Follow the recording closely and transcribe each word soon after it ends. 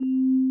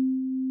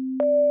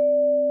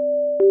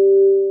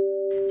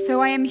So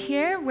I am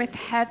here with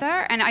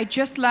Heather, and I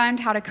just learned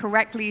how to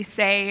correctly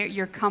say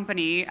your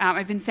company.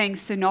 I've been saying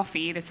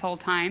Sanofi this whole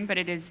time, but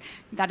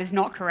that is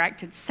not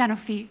correct. It's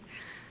Sanofi.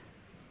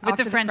 With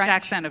the French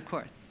accent, of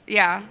course.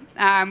 Yeah,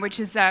 which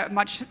is a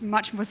much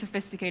more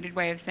sophisticated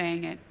way of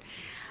saying it.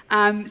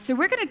 So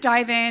we're going to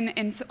dive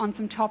on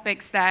some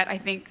topics that I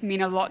think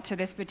mean a lot to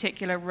this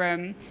particular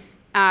room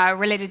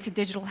related to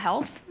digital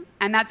health.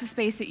 And that's a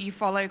space that you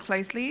follow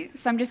closely.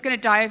 So I'm just going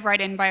to dive right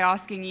in by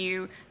asking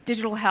you,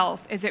 digital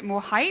health, is it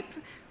more hype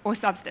or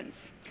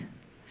substance?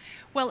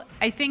 Well,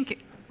 I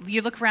think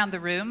you look around the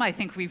room, I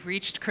think we've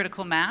reached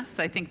critical mass.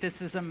 I think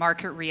this is a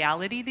market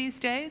reality these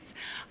days.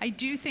 I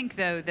do think,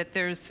 though, that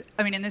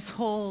in this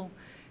whole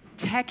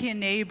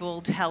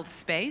tech-enabled health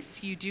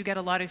space, you do get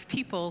a lot of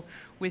people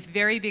with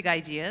very big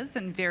ideas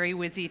and very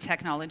whizzy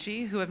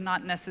technology who have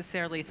not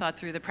necessarily thought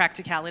through the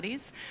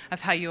practicalities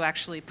of how you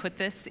actually put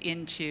this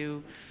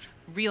into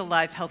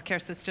real-life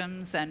healthcare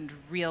systems and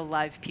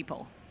real-life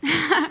people.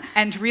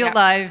 And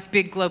real-life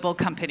big global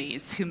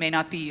companies who may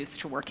not be used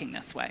to working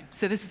this way.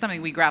 So this is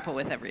something we grapple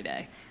with every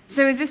day.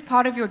 So is this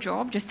part of your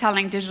job, just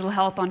telling digital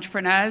health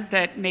entrepreneurs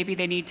that maybe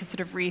they need to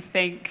sort of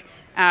rethink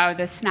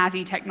the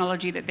snazzy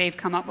technology that they've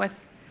come up with?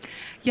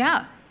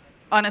 Yeah.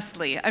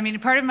 Honestly,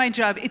 part of my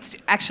job, it's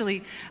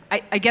actually,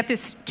 I get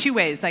this two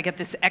ways. I get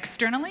this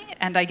externally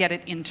and I get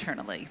it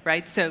internally,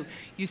 right? So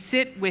you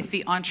sit with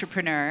the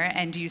entrepreneur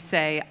and you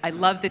say, I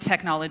love the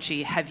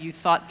technology. Have you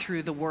thought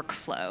through the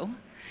workflow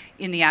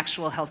in the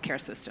actual healthcare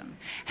system?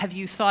 Have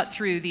you thought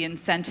through the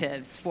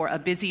incentives for a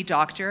busy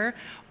doctor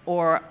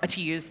or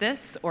to use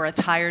this, or a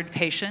tired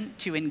patient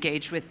to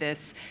engage with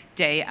this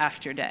day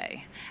after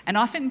day? And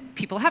often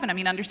people haven't,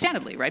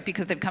 understandably, right?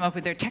 Because they've come up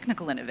with their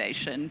technical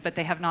innovation, but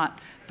they have not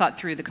thought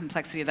through the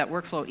complexity of that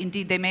workflow.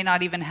 Indeed, they may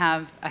not even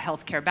have a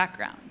healthcare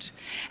background.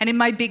 And in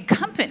my big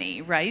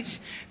company, right,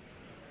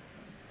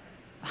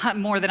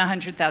 more than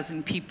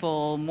 100,000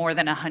 people, more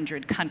than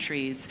 100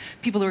 countries,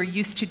 people who are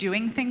used to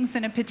doing things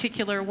in a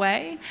particular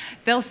way,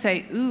 they'll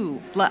say,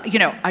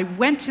 I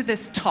went to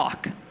this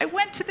talk,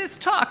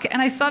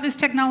 and I saw this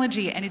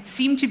technology, and it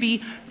seemed to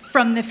be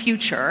from the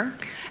future,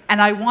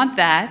 and I want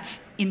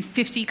that in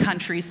 50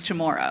 countries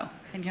tomorrow.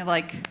 And you're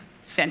like,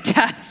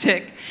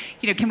 fantastic.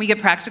 Can we get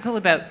practical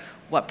about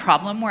what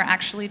problem we're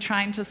actually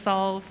trying to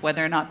solve,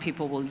 whether or not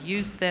people will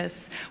use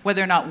this,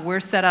 whether or not we're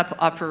set up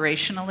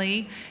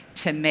operationally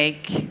to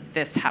make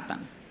this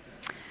happen?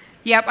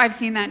 Yep, I've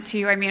seen that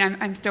too.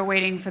 I'm still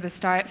waiting for the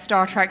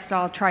Star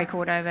Trek-style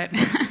tricorder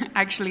that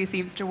actually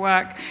seems to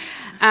work.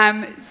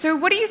 So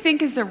what do you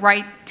think is the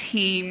right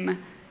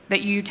team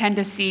that you tend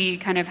to see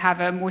kind of have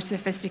a more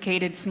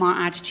sophisticated, smart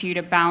attitude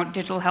about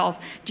digital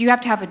health? Do you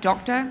have to have a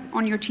doctor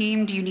on your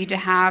team? Do you need to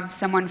have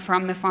someone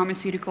from the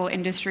pharmaceutical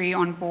industry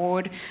on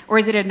board? Or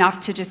is it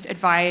enough to just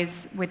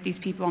advise with these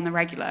people on the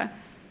regular?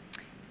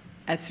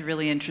 That's a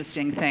really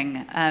interesting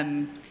thing.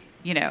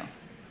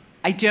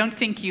 I don't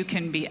think you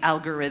can be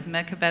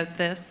algorithmic about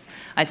this.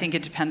 I think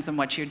it depends on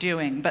what you're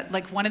doing. But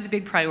one of the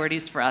big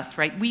priorities for us,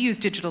 right, we use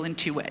digital in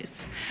two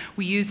ways.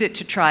 We use it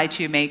to try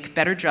to make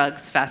better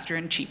drugs faster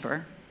and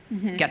cheaper,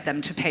 get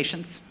them to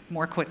patients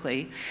more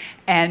quickly.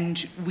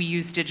 And we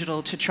use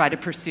digital to try to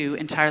pursue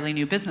entirely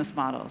new business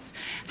models.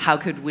 How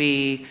could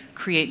we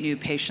create new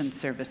patient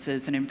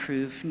services and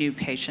improve new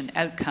patient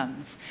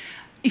outcomes?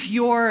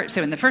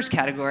 So in the first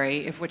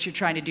category, if what you're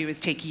trying to do is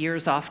take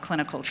years off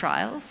clinical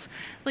trials,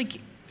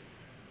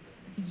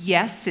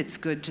 yes, it's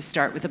good to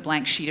start with a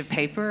blank sheet of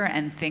paper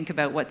and think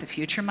about what the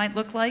future might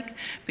look like,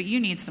 but you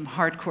need some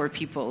hardcore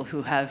people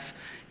who have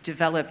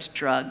developed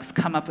drugs,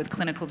 come up with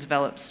clinical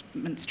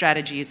development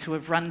strategies, who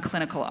have run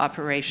clinical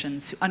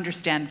operations, who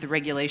understand the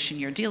regulation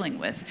you're dealing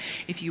with,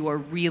 if you are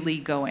really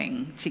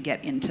going to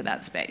get into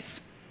that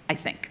space, I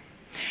think.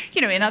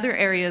 In other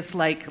areas,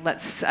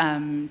 let's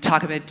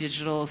talk about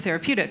digital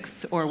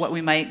therapeutics, or what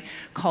we might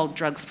call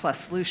drugs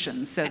plus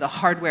solutions. So the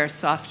hardware,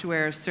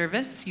 software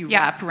service you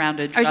wrap around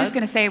a drug. I was just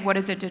going to say, what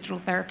is a digital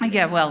therapy?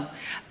 Yeah, well,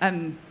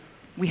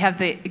 we have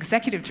the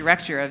executive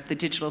director of the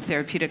Digital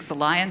Therapeutics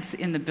Alliance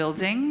in the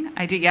building.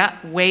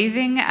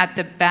 Waving at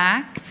the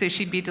back, so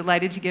she'd be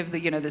delighted to give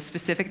the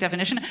specific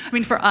definition.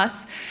 For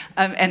us,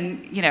 I'm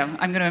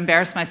going to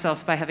embarrass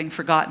myself by having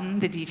forgotten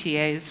the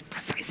DTA's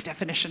precise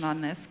definition on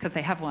this, because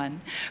they have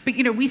one. But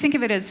we think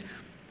of it as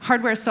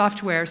hardware,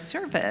 software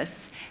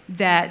service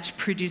that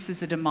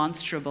produces a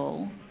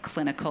demonstrable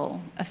clinical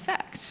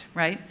effect,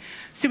 right?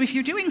 So if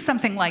you're doing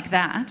something like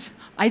that,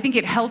 I think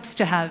it helps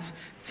to have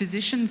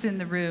physicians in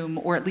the room,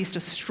 or at least a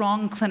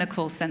strong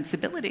clinical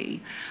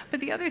sensibility.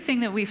 But the other thing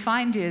that we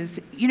find is,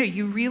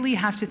 you really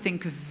have to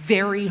think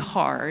very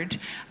hard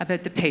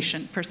about the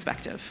patient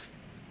perspective.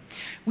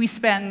 We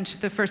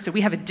so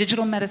we have a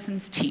digital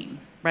medicines team,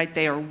 right?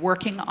 They are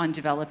working on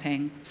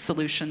developing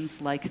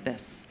solutions like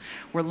this.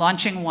 We're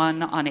launching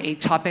one on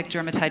atopic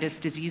dermatitis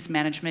disease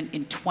management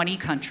in 20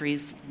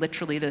 countries,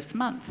 literally this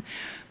month.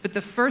 But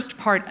the first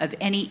part of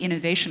any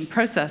innovation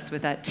process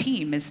with that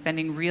team is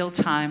spending real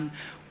time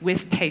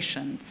with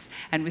patients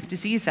and with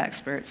disease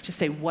experts to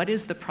say, what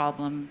is the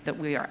problem that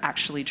we are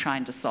actually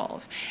trying to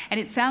solve? And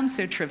it sounds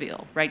so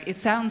trivial, right? It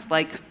sounds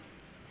like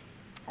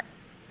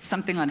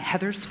something on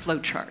Heather's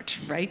flowchart,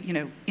 right?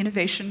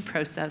 Innovation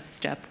process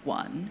step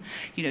 1,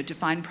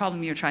 define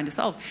problem you're trying to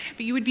solve.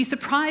 But you would be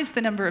surprised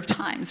the number of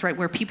times, right,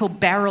 where people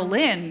barrel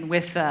in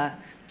with, I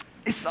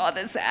saw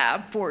this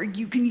app, or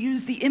you can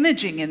use the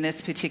imaging in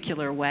this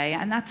particular way,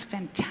 and that's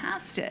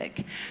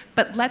fantastic.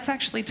 But let's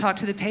actually talk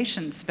to the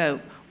patients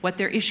about what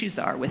their issues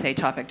are with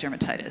atopic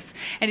dermatitis.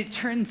 And it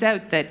turns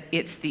out that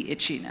it's the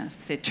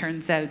itchiness. It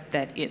turns out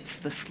that it's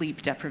the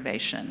sleep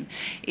deprivation.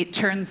 It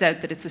turns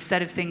out that it's a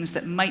set of things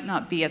that might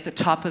not be at the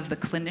top of the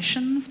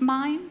clinician's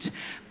mind,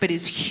 but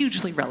is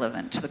hugely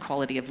relevant to the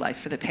quality of life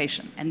for the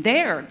patient. And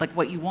there,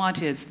 what you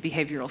want is the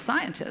behavioral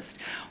scientist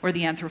or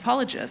the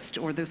anthropologist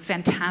or the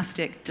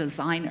fantastic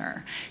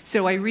designer.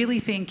 So I really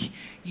think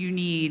you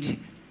need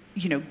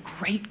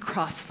great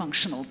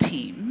cross-functional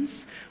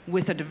teams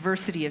with a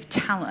diversity of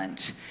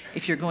talent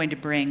if you're going to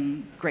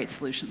bring great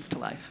solutions to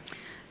life.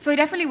 So I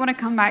definitely want to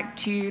come back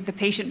to the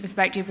patient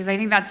perspective, because I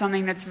think that's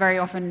something that's very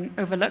often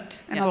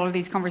overlooked in a lot of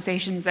these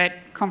conversations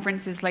at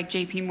conferences like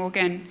JP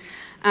Morgan.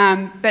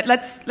 But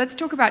let's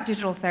talk about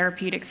digital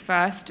therapeutics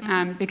first,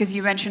 because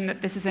you mentioned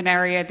that this is an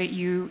area that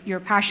you're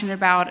passionate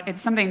about.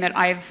 It's something that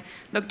I've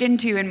looked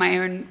into in my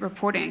own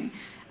reporting.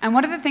 And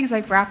one of the things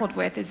I grappled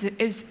with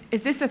is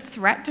this a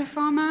threat to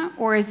pharma,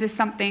 or is this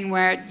something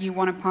where you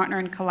want to partner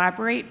and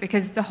collaborate?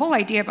 Because the whole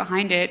idea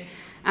behind it,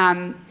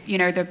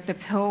 the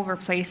pill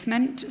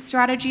replacement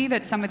strategy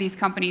that some of these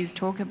companies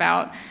talk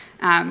about,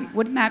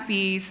 wouldn't that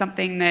be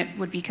something that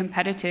would be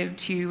competitive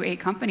to a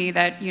company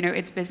that,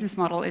 its business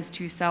model is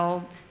to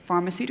sell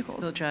pharmaceuticals?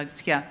 Still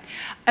drugs, yeah.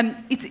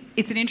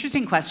 It's an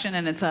interesting question,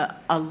 and it's a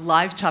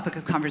live topic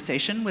of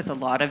conversation with a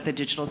lot of the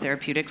digital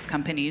therapeutics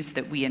companies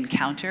that we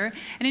encounter.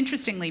 And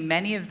interestingly,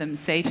 many of them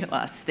say to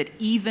us that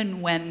even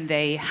when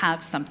they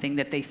have something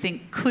that they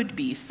think could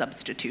be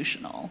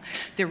substitutional,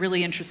 they're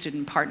really interested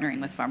in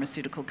partnering with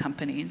pharmaceutical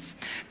companies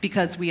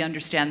because we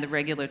understand the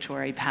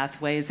regulatory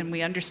pathways and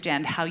we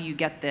understand how you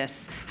get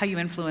this, how you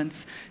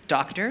influence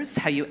doctors,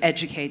 how you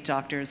educate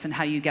doctors, and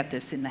how you get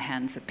this in the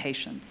hands of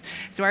patients.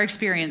 So our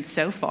experience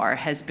so far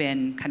has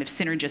been kind of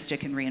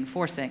synergistic and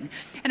reinforcing.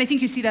 And I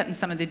think you see that in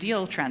some of the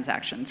deal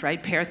transactions,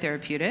 right? Pear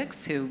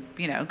Therapeutics, who,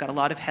 got a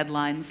lot of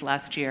headlines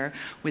last year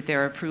with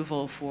their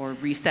approval for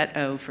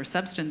Reset-O for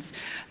substance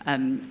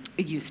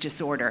use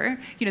disorder.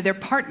 They're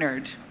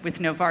partnered with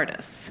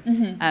Novartis.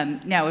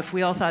 Mm-hmm. Now, if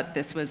we all thought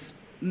this was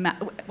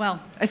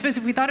I suppose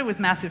if we thought it was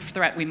massive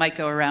threat, we might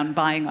go around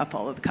buying up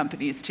all of the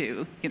companies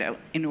too,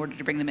 in order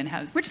to bring them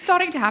in-house. Which is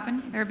starting to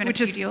happen. There have been a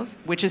few deals.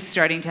 Which is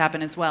starting to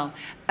happen as well.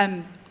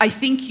 I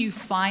think you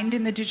find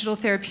in the digital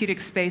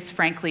therapeutic space,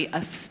 frankly,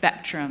 a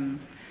spectrum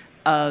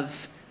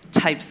of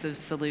types of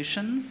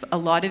solutions. A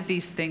lot of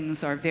these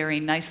things are very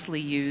nicely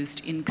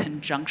used in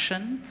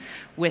conjunction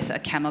with a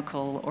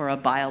chemical or a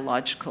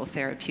biological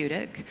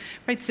therapeutic,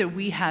 right? So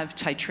we have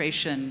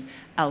titration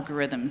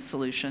algorithm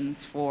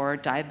solutions for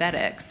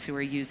diabetics who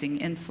are using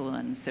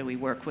insulin. So we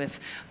work with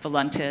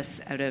Voluntis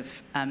out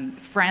of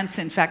France.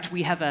 In fact,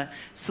 we have a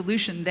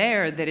solution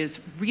there that is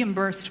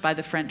reimbursed by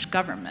the French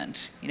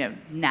government,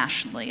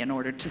 nationally in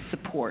order to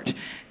support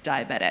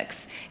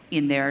diabetics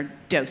in their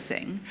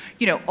dosing,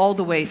 all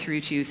the way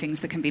through to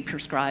things that can be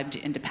prescribed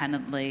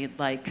independently,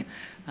 like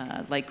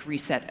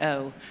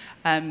Reset-O.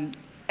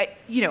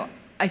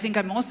 I think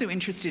I'm also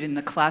interested in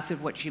the class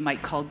of what you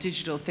might call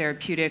digital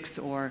therapeutics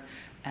or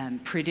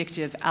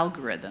predictive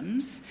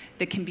algorithms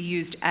that can be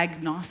used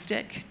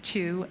agnostic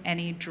to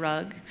any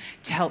drug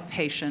to help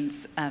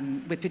patients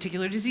with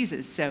particular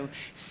diseases. So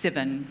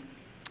Civin,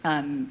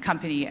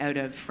 company out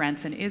of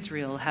France and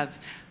Israel, have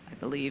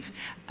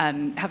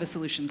a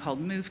solution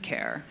called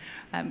MoveCare,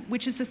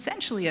 which is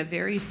essentially a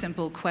very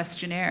simple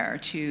questionnaire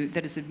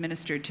that is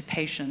administered to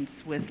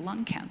patients with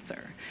lung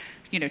cancer,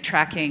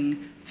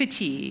 tracking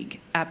fatigue,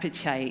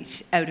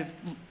 appetite, out of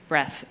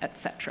breath,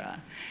 etc.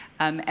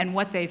 And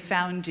what they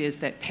found is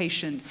that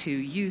patients who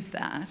use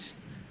that,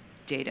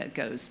 data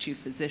goes to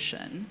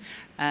physician,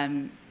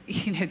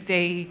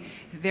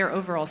 their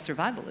overall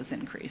survival is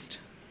increased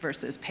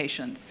versus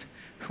patients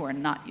who are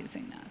not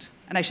using that.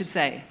 And I should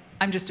say,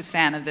 I'm just a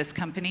fan of this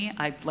company.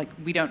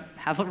 We don't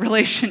have a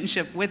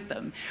relationship with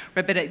them,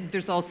 right? But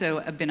there's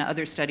also been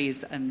other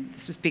studies,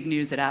 this was big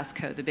news at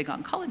ASCO, the big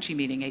oncology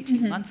meeting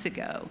 18 months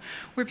ago,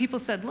 where people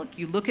said, look,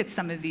 you look at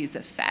some of these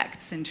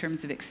effects in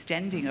terms of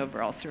extending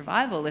overall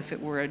survival. If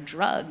it were a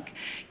drug,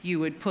 you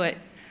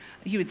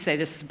would say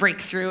this is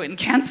breakthrough in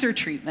cancer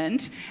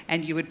treatment,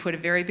 and you would put a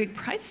very big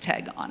price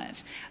tag on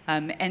it.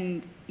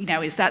 And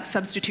is that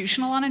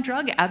substitutional on a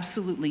drug?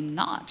 Absolutely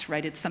not,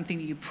 right? It's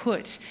something you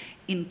put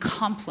in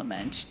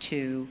complement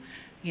to,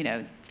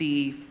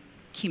 the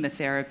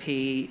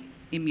chemotherapy,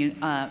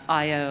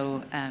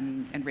 IO,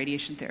 and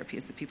radiation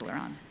therapies that people are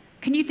on.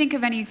 Can you think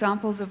of any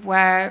examples of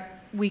where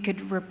we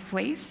could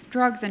replace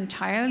drugs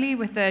entirely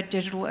with a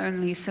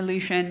digital-only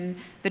solution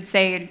that,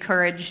 say,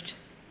 encouraged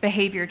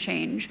behavior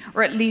change,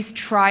 or at least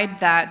tried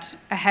that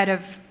ahead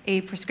of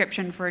a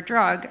prescription for a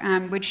drug,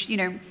 which,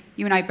 you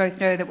and I both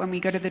know that when we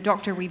go to the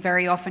doctor, we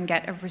very often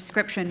get a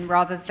prescription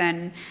rather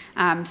than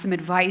some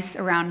advice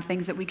around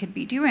things that we could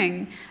be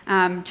doing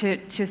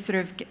to sort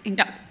of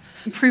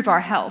improve our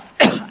health.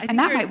 And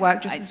that might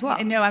work just as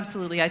well. No,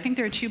 absolutely. I think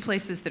there are two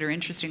places that are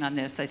interesting on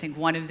this. I think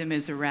one of them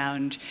is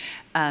around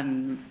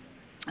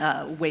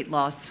weight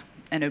loss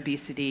and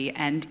obesity,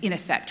 and in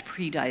effect,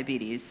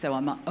 pre-diabetes. So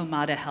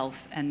Omada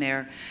Health and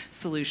their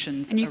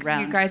solutions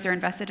around. You guys are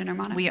invested in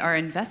Omada? We are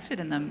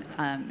invested in them,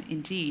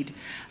 indeed.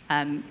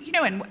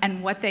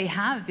 And what they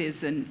have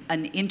is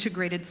an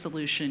integrated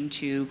solution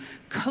to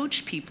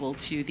coach people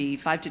to the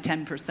 5 to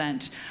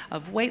 10%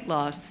 of weight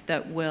loss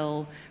that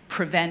will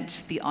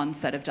prevent the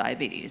onset of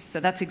diabetes. So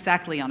that's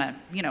exactly on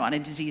a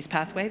disease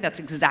pathway. That's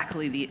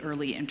exactly the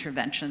early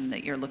intervention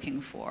that you're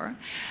looking for.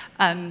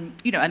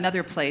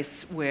 Another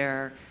place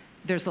where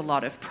there's a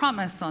lot of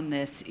promise on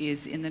this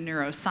is in the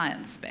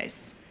neuroscience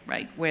space,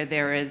 right? Where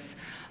there is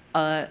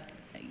a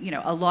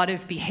lot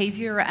of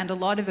behavior and a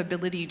lot of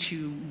ability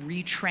to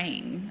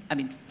retrain. I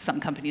mean, some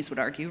companies would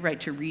argue, right,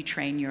 to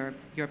retrain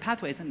your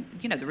pathways. And,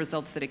 the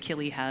results that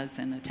Akili has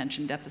in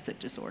attention deficit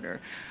disorder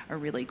are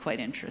really quite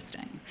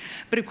interesting.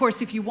 But of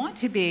course, if you want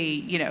to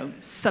be,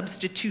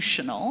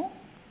 substitutional,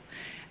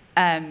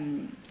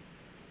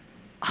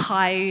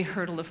 high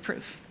hurdle of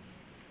proof.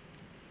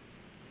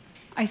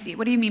 I see.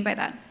 What do you mean by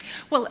that?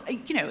 Well,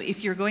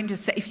 if you are going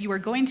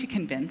to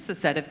convince a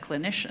set of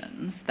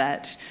clinicians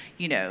that,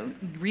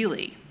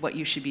 really what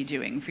you should be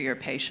doing for your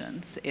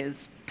patients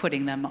is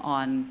putting them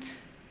on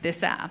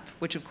this app,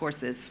 which of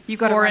course is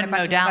foreign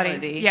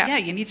modality. Yeah,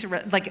 you need to,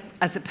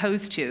 as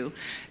opposed to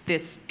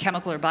this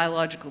chemical or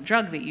biological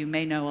drug that you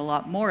may know a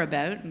lot more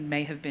about and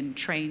may have been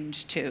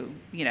trained to,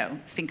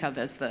 think of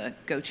as the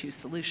go-to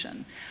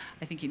solution.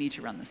 I think you need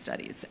to run the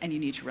studies, and you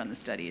need to run the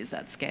studies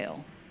at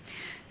scale.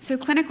 So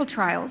clinical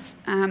trials,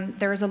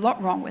 there is a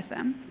lot wrong with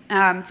them.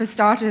 For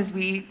starters,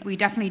 we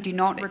definitely do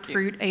not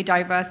recruit a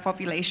diverse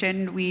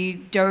population.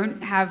 We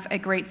don't have a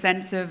great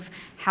sense of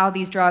how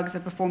these drugs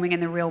are performing in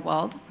the real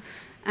world.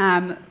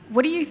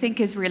 What do you think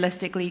is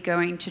realistically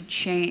going to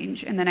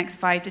change in the next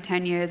 5 to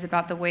 10 years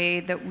about the way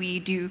that we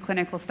do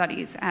clinical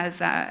studies as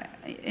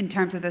in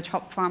terms of the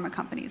top pharma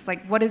companies?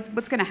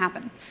 What's going to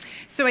happen?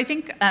 So I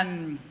think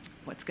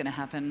what's going to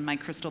happen, my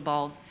crystal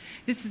ball.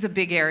 This is a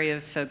big area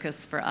of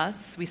focus for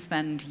us. We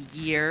spend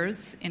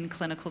years in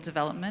clinical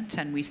development,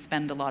 and we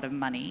spend a lot of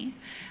money.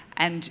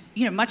 And,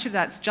 much of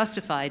that's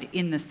justified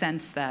in the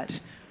sense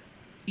that,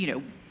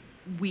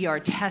 we are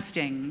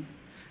testing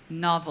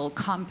novel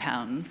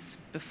compounds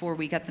before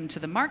we get them to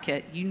the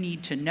market. You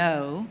need to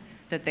know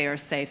that they are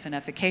safe and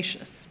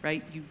efficacious,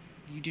 right?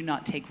 You do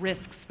not take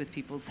risks with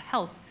people's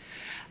health.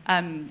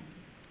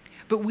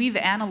 But we've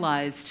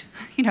analyzed,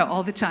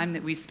 all the time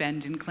that we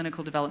spend in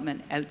clinical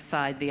development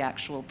outside the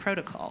actual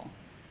protocol,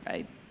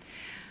 right?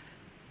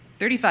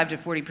 35 to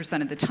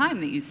 40% of the time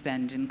that you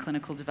spend in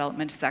clinical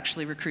development is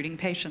actually recruiting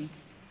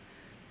patients.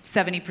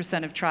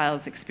 70% of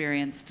trials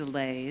experience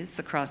delays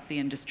across the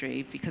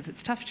industry because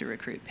it's tough to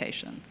recruit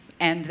patients.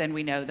 And then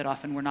we know that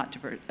often we're not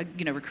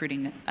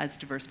recruiting as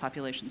diverse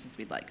populations as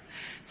we'd like.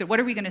 So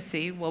what are we going to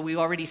see? Well, we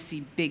already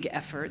see big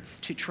efforts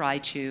to try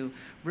to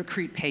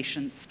recruit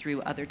patients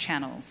through other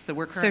channels. So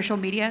social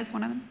media is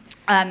one of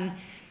them?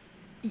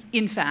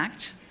 In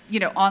fact,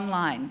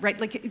 online, right?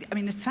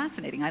 It's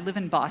fascinating. I live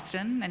in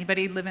Boston.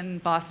 Anybody live in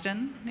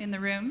Boston in the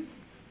room?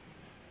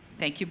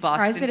 Thank you,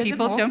 Boston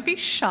people. Don't be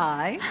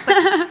shy.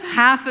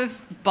 Half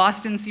of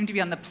Boston seem to be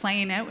on the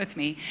plane out with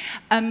me.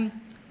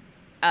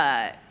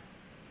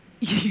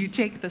 You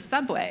take the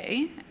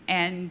subway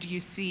and you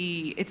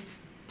see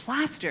it's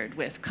plastered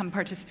with "come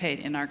participate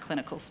in our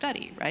clinical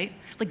study," right?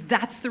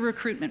 That's the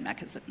recruitment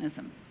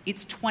mechanism.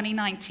 It's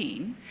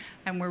 2019,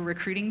 and we're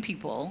recruiting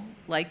people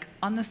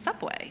on the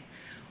subway.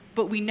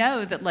 But we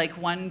know that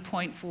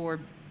 1.4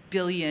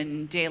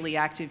 billion daily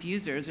active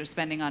users are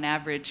spending on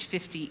average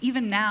 50,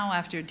 even now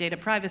after data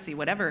privacy,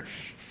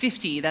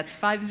 50, that's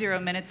 50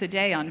 minutes a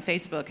day on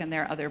Facebook and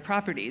their other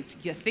properties.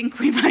 You think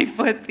we might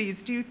put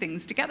these two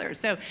things together.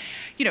 So,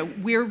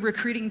 we're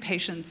recruiting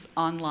patients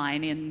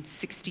online in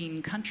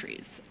 16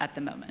 countries at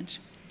the moment,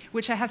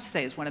 which I have to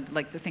say is one of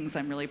the things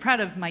I'm really proud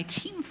of my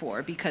team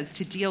for, because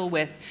to deal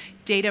with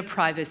data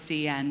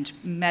privacy and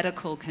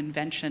medical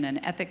convention and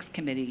ethics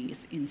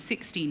committees in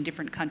 16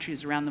 different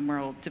countries around the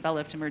world,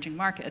 developed emerging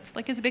markets,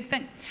 is a big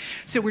thing.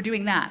 So we're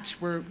doing that.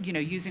 We're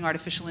using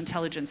artificial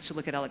intelligence to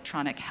look at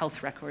electronic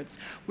health records.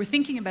 We're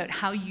thinking about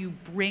how you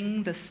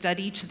bring the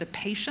study to the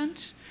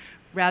patient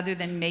rather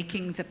than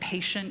making the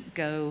patient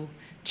go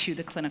to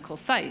the clinical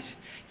site.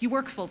 You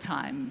work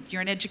full-time,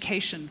 you're in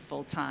education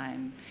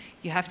full-time,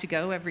 you have to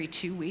go every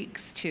 2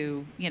 weeks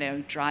to,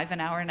 drive an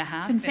hour and a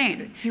half. It's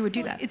insane. Who would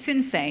do that? It's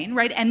insane,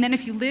 right? And then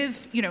if you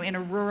live, in a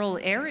rural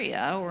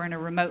area or in a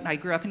remote, I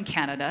grew up in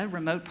Canada,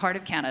 remote part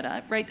of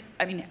Canada, right?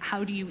 I mean,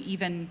 how do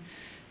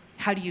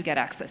you get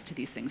access to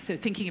these things? So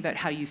thinking about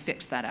how you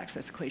fix that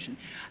access equation.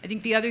 I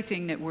think the other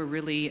thing that we're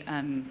really,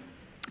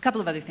 a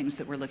couple of other things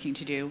that we're looking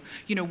to do.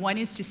 One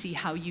is to see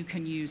how you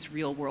can use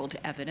real-world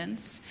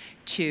evidence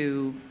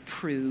to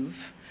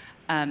prove,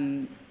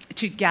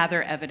 to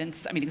gather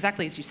evidence. I mean,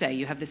 exactly as you say,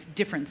 you have this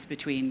difference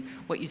between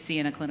what you see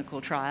in a clinical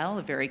trial,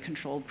 a very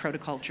controlled,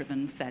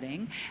 protocol-driven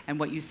setting, and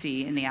what you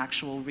see in the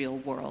actual real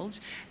world.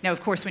 Now, of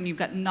course, when you've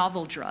got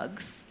novel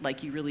drugs,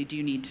 like you really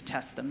do need to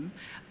test them,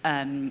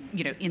 in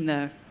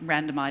the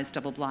randomized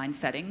double-blind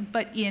setting.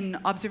 But in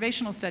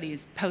observational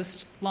studies,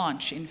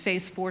 post-launch, in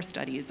phase 4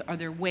 studies, are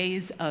there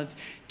ways of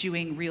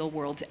doing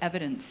real-world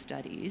evidence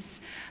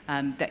studies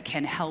that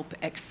can help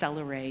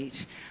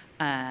accelerate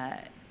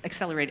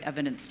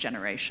evidence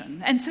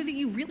generation, and so that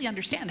you really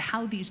understand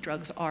how these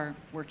drugs are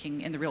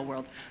working in the real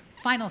world.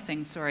 Final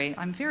thing, sorry,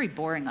 I'm very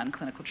boring on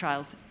clinical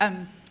trials.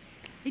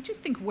 I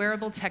just think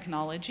wearable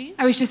technology.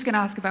 I was just going to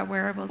ask about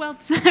wearables. Well,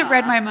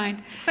 read my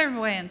mind.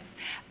 Clairvoyance.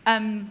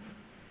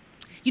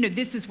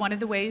 This is one of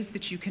the ways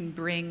that you can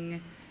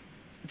bring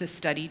the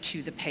study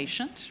to the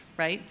patient,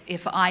 right?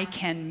 If I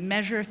can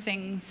measure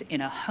things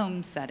in a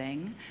home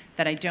setting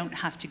that I don't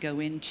have to go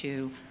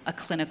into a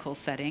clinical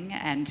setting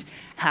and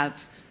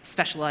have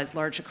specialized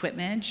large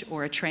equipment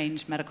or a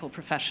trained medical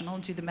professional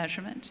do the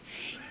measurement.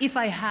 If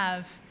I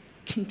have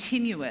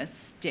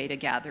continuous data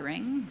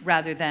gathering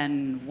rather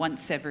than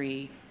once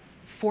every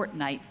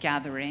fortnight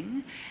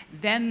gathering,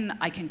 then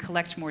I can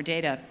collect more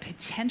data,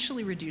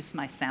 potentially reduce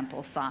my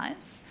sample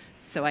size,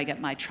 so I get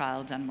my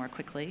trial done more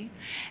quickly.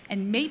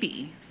 And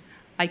maybe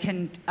I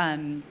can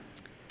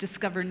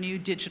discover new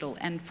digital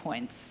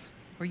endpoints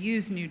or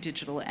use new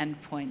digital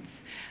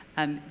endpoints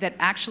that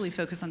actually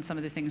focus on some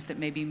of the things that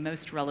may be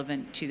most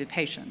relevant to the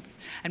patients.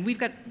 And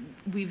we've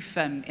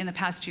in the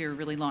past year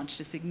really launched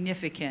a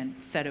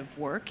significant set of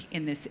work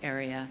in this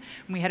area.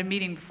 And we had a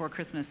meeting before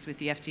Christmas with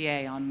the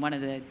FDA on one of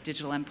the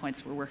digital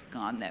endpoints we're working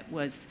on that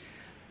was,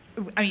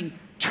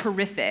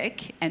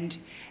 terrific. And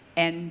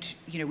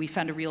we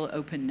found a real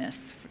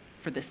openness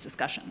for this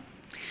discussion.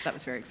 So that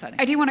was very exciting.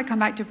 I do want to come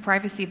back to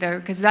privacy, though,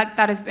 because that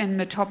has been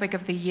the topic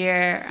of the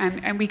year,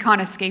 and we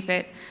can't escape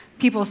it.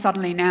 People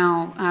suddenly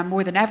now,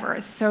 more than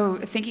ever, so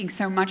thinking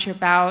so much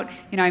about,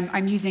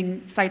 I'm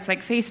using sites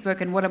like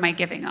Facebook, and what am I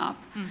giving up?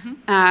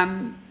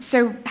 Mm-hmm.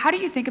 So how do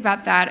you think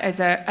about that as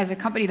a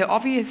company that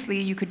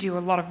obviously you could do a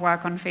lot of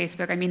work on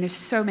Facebook? I mean, there's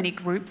so many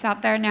groups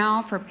out there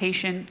now for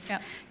patients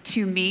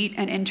to meet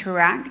and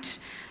interact.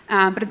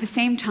 But at the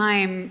same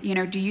time,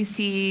 do you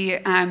see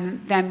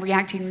them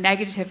reacting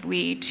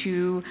negatively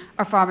to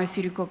a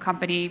pharmaceutical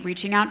company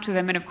reaching out to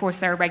them? And of course,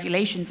 there are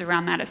regulations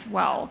around that as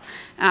well.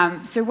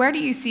 So where do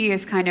you see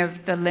as kind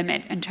of the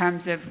limit in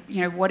terms of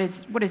what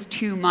is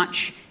too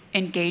much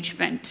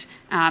engagement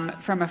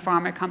from a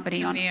pharma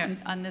company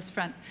on this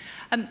front?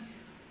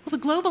 Well, the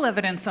global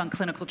evidence on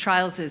clinical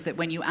trials is that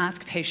when you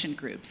ask patient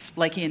groups,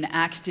 like in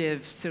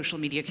active social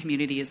media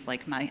communities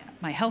like my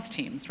health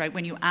teams, right?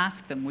 When you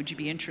ask them, would you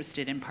be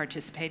interested in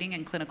participating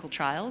in clinical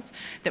trials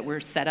that were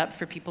set up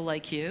for people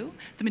like you?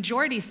 The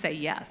majority say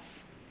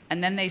yes.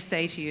 And then they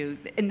say to you,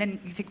 and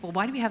then you think, well,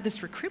 why do we have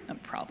this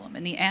recruitment problem?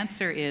 And the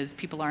answer is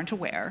people aren't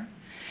aware.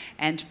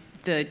 And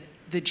the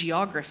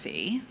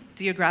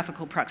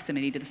geographical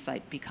proximity to the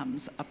site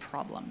becomes a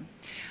problem.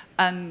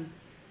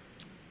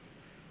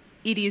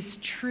 It is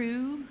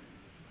true.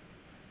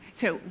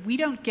 So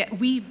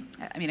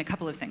a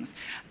couple of things.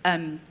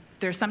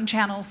 There are some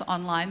channels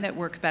online that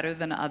work better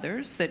than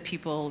others, that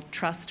people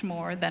trust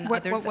more than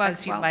others,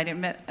 as you might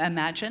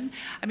imagine.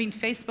 I mean,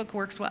 Facebook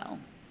works well.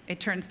 It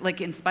turns,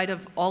 in spite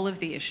of all of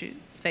the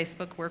issues,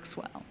 Facebook works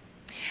well.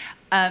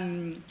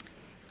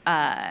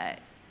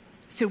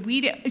 So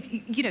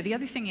the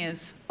other thing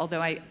is,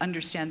 although I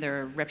understand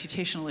there are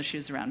reputational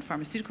issues around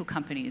pharmaceutical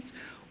companies,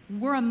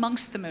 we're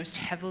amongst the most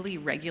heavily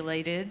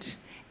regulated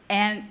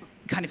and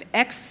kind of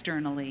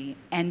externally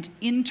and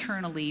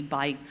internally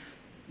by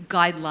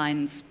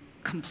guidelines,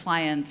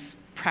 compliance,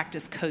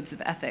 practice codes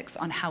of ethics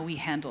on how we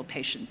handle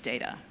patient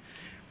data.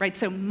 Right,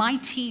 so my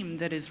team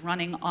that is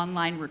running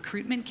online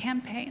recruitment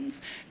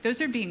campaigns,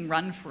 those are being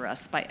run for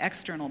us by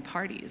external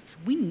parties.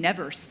 We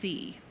never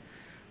see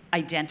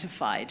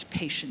identified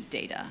patient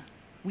data.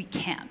 We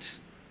can't,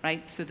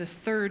 right? So the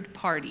third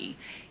party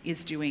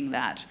is doing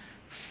that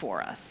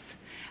for us.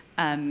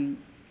 And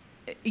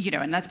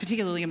that's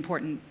particularly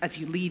important as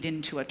you lead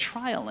into a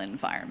trial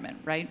environment,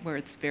 right, where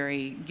it's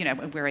very,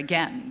 where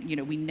again,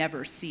 we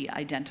never see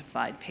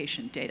identified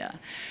patient data.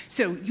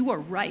 So you are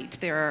right.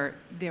 There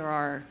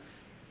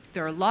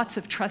are lots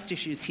of trust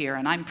issues here,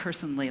 and I'm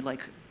personally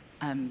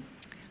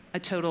a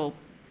total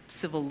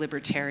civil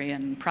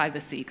libertarian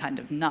privacy kind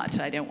of nut.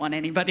 I don't want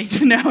anybody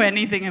to know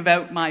anything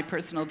about my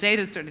personal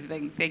data sort of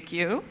thing. Thank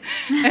you.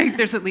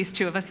 There's at least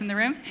 2 of us in the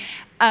room.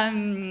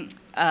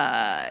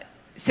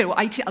 So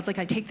I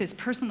take this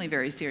personally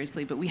very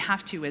seriously, but we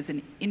have to, as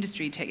an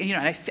industry, take,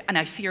 and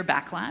I fear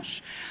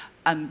backlash.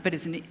 But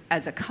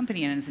as a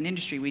company and as an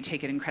industry, we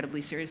take it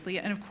incredibly seriously.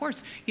 And of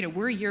course,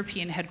 we're a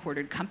European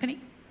headquartered company.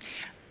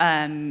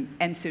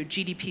 And so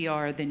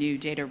GDPR, the new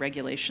data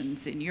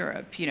regulations in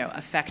Europe,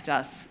 affect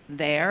us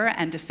there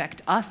and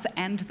affect us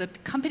and the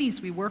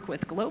companies we work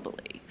with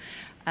globally.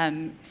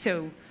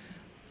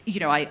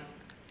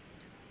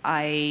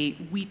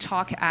 We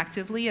talk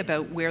actively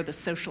about where the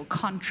social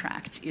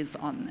contract is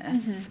on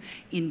this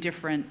in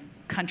different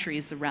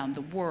countries around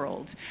the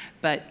world,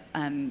 but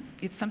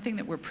it's something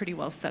that we're pretty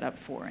well set up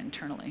for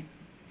internally.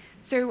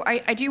 So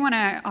I do want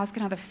to ask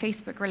another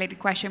Facebook-related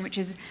question, which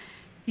is,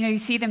 you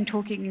see them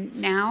talking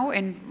now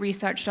in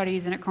research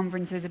studies and at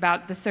conferences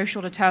about the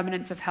social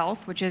determinants of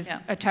health, which is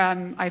a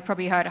term I've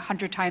probably heard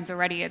 100 times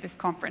already at this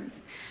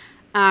conference.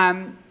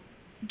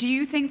 Do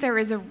you think there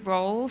is a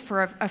role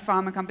for a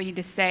pharma company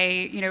to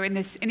say, in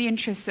the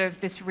interests of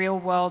this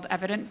real-world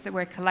evidence that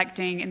we're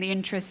collecting, in the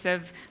interests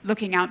of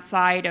looking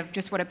outside of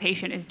just what a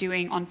patient is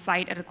doing on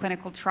site at a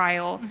clinical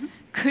trial,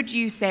 could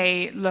you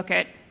say, look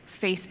at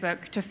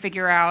Facebook to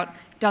figure out,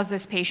 does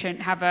this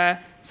patient have a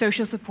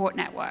social support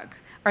network?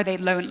 Are they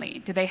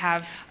lonely? Do they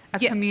have a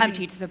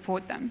community to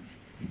support them?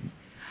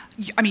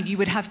 You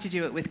would have to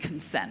do it with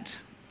consent,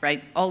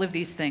 right? All of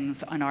these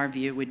things, on our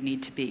view, would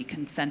need to be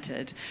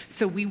consented.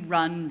 So we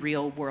run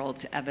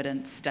real-world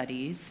evidence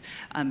studies,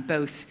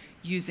 both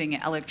using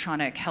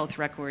electronic health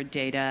record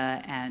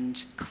data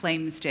and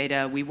claims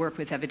data. We work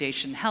with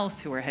Evidation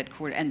Health, who are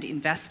headquartered, and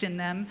invest in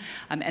them.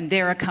 And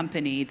they're a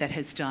company that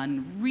has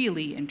done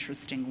really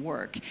interesting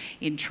work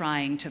in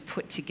trying to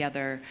put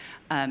together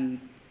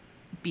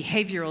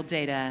behavioral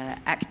data,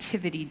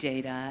 activity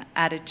data,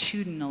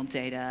 attitudinal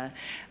data,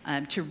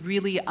 to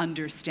really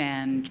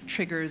understand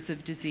triggers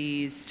of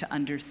disease, to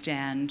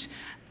understand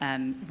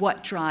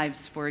what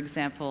drives, for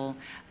example,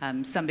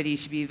 somebody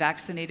to be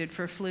vaccinated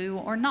for flu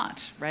or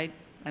not, right?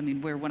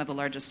 We're one of the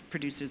largest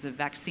producers of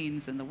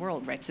vaccines in the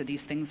world, right? So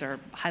these things are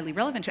highly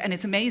relevant. And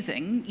it's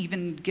amazing,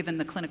 even given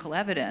the clinical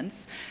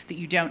evidence, that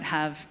you don't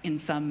have in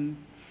some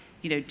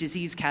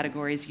disease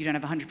categories, you don't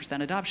have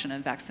 100% adoption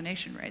of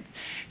vaccination rates.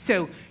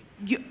 So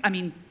you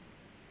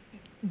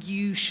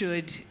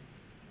should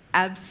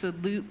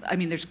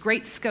absolutely, there's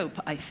great scope,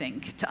 I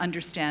think, to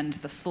understand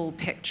the full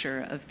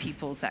picture of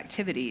people's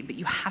activity, but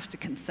you have to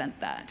consent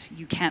that.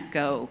 You can't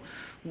go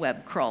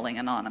web crawling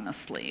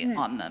anonymously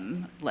on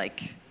them.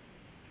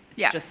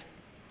 It's just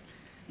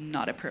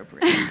not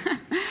appropriate.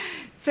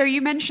 So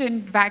you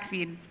mentioned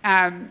vaccines,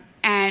 and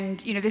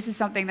this is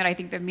something that I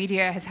think the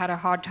media has had a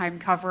hard time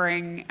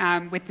covering,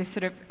 with this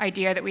sort of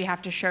idea that we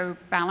have to show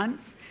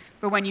balance.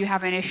 But when you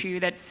have an issue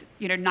that's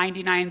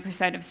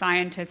 99% of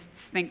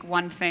scientists think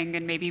one thing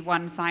and maybe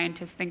one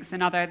scientist thinks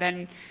another,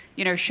 then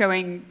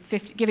giving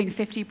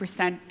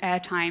 50%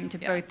 airtime to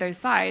both those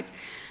sides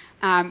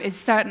is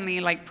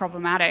certainly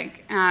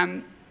problematic.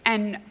 And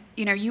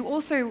you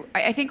also,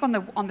 I think,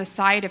 on the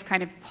side of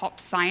kind of pop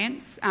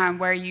science,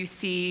 where you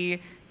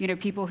see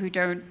people who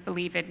don't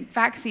believe in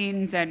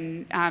vaccines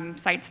and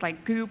sites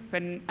like Goop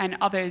and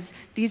others,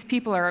 these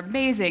people are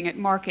amazing at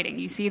marketing.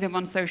 You see them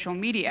on social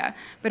media.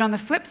 But on the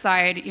flip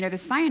side, the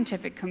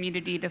scientific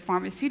community, the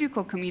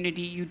pharmaceutical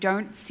community, you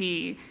don't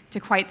see to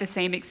quite the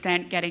same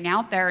extent getting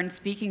out there and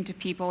speaking to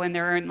people in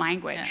their own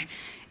language.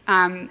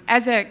 Yeah.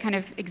 As a kind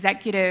of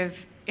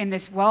executive in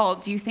this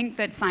world, do you think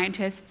that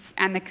scientists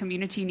and the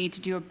community need to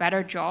do a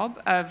better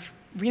job of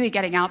really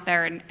getting out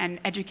there and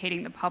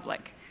educating the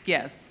public?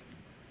 Yes.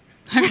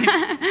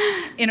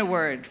 In a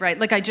word,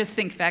 right? I just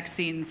think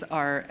vaccines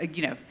are,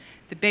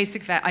 the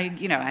basic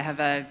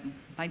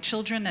my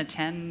children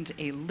attend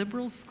a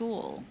liberal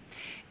school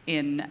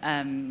in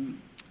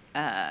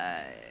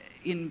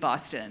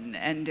Boston,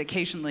 and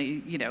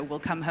occasionally, will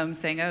come home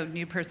saying, "Oh,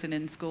 new person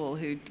in school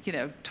who,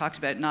 talked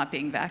about not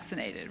being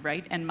vaccinated,"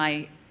 right? And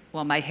my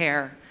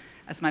hair,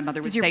 as my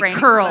mother would say,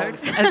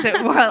 curls.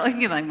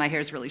 My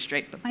hair's really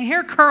straight, but my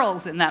hair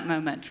curls in that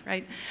moment,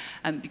 right?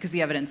 Because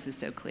the evidence is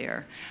so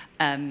clear.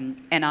 And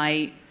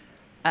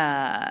there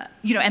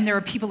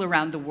are people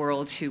around the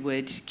world who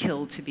would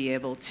kill to be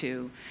able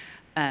to,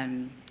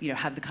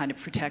 have the kind of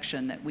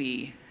protection that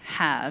we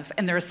have.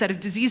 And there are a set of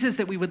diseases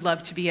that we would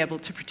love to be able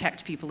to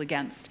protect people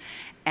against.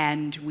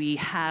 And we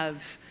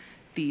have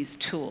these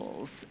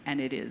tools, and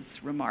it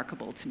is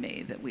remarkable to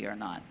me that we are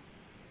not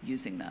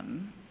using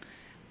them.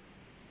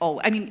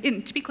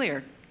 To be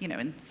clear,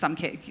 in some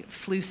case,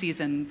 flu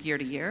season year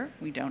to year,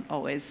 we don't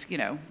always,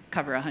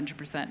 cover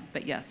 100%.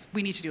 But yes,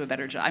 we need to do a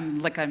better job.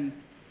 I'm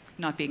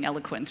not being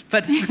eloquent,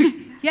 but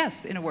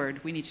yes, in a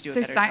word, we need to do a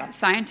better job.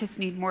 Scientists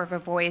need more of a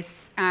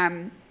voice.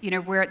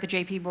 We're at the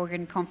JP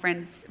Morgan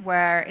conference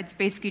where it's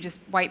basically just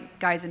white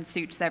guys in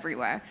suits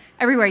everywhere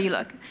you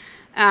look.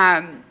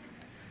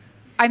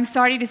 I'm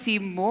starting to see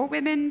more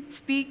women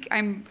speak.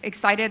 I'm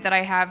excited that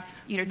I have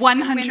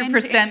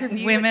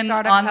 100% women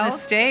on the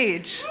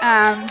stage.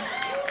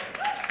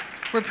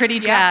 We're pretty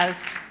jazzed.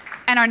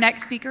 And our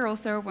next speaker,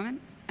 also a woman.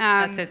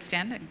 That's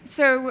outstanding.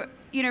 So,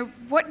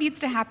 what needs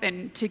to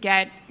happen to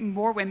get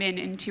more women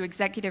into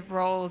executive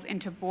roles,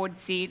 into board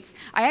seats?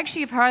 I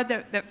actually have heard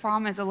that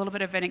pharma is a little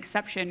bit of an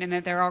exception in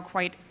that there are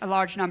quite a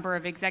large number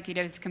of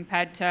executives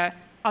compared to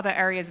other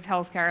areas of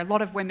healthcare. A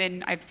lot of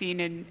women I've seen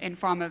in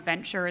pharma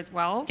venture as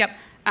well. Yep.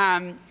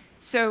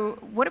 So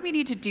what do we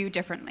need to do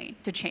differently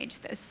to change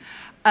this?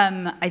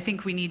 I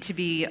think we need to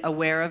be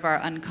aware of our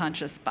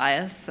unconscious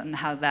bias and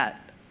how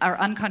that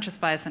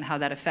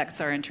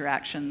affects our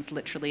interactions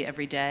literally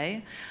every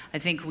day. I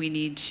think we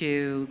need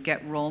to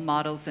get role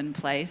models in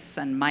place,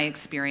 and my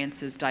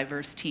experience is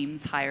diverse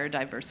teams hire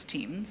diverse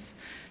teams.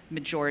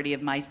 Majority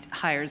of my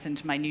hires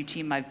into my new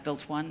team, I've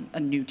built a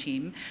new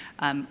team,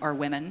 are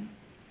women.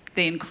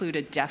 They include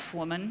a deaf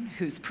woman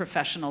whose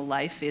professional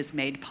life is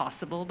made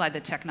possible by the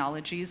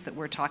technologies that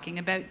we're talking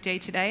about day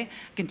to day.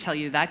 I can tell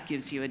you that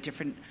gives you a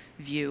different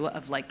view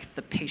of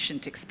the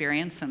patient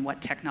experience and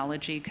what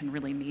technology can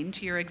really mean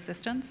to your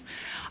existence.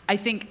 I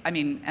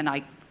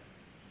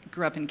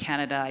grew up in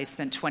Canada. I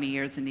spent 20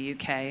 years in the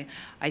UK.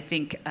 I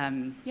think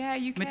UK.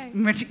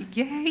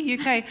 Yay,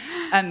 UK.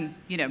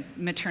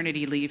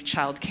 Maternity leave,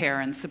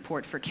 childcare, and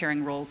support for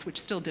caring roles, which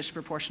still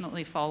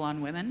disproportionately fall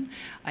on women,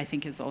 I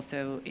think is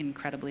also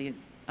incredibly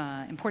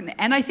important.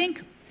 And I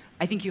think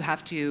you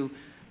have to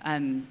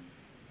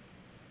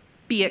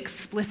be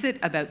explicit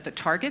about the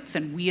targets,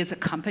 and we as a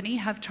company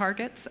have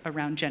targets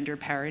around gender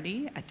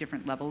parity at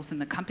different levels in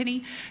the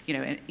company,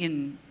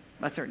 in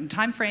a certain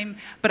time frame,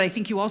 but I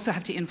think you also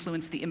have to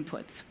influence the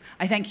inputs.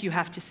 I think you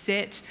have to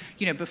sit,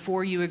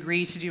 before you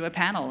agree to do a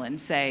panel and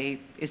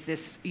say, is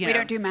this, We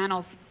don't do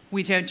manels.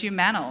 We don't do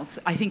manels.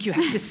 I think you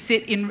have to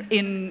sit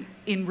in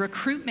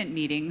recruitment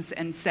meetings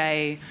and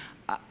say,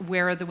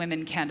 where are the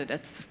women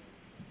candidates?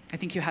 I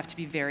think you have to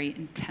be very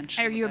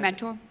intentional. Are you a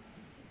mentor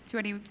to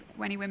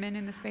any women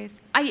in the space?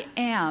 I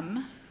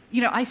am.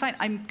 I find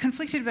I'm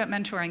conflicted about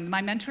mentoring.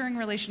 My mentoring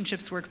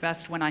relationships work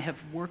best when I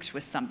have worked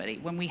with somebody,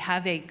 when we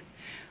have a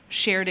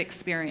shared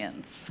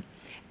experience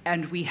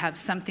and we have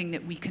something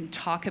that we can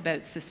talk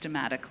about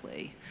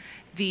systematically.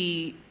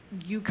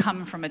 You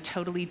come from a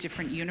totally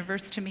different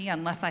universe to me.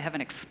 Unless I have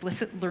an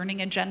explicit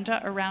learning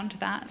agenda around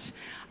that,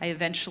 I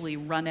eventually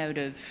run out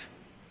of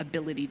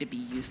ability to be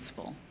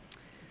useful.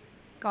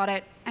 Got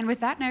it. And with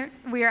that note,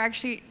 we are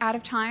actually out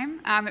of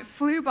time. It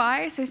flew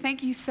by, so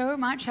thank you so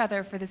much,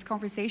 Heather, for this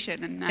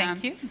conversation. And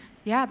thank you.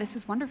 Yeah, this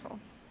was wonderful.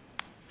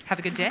 Have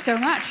a good day. Thank you so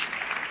much.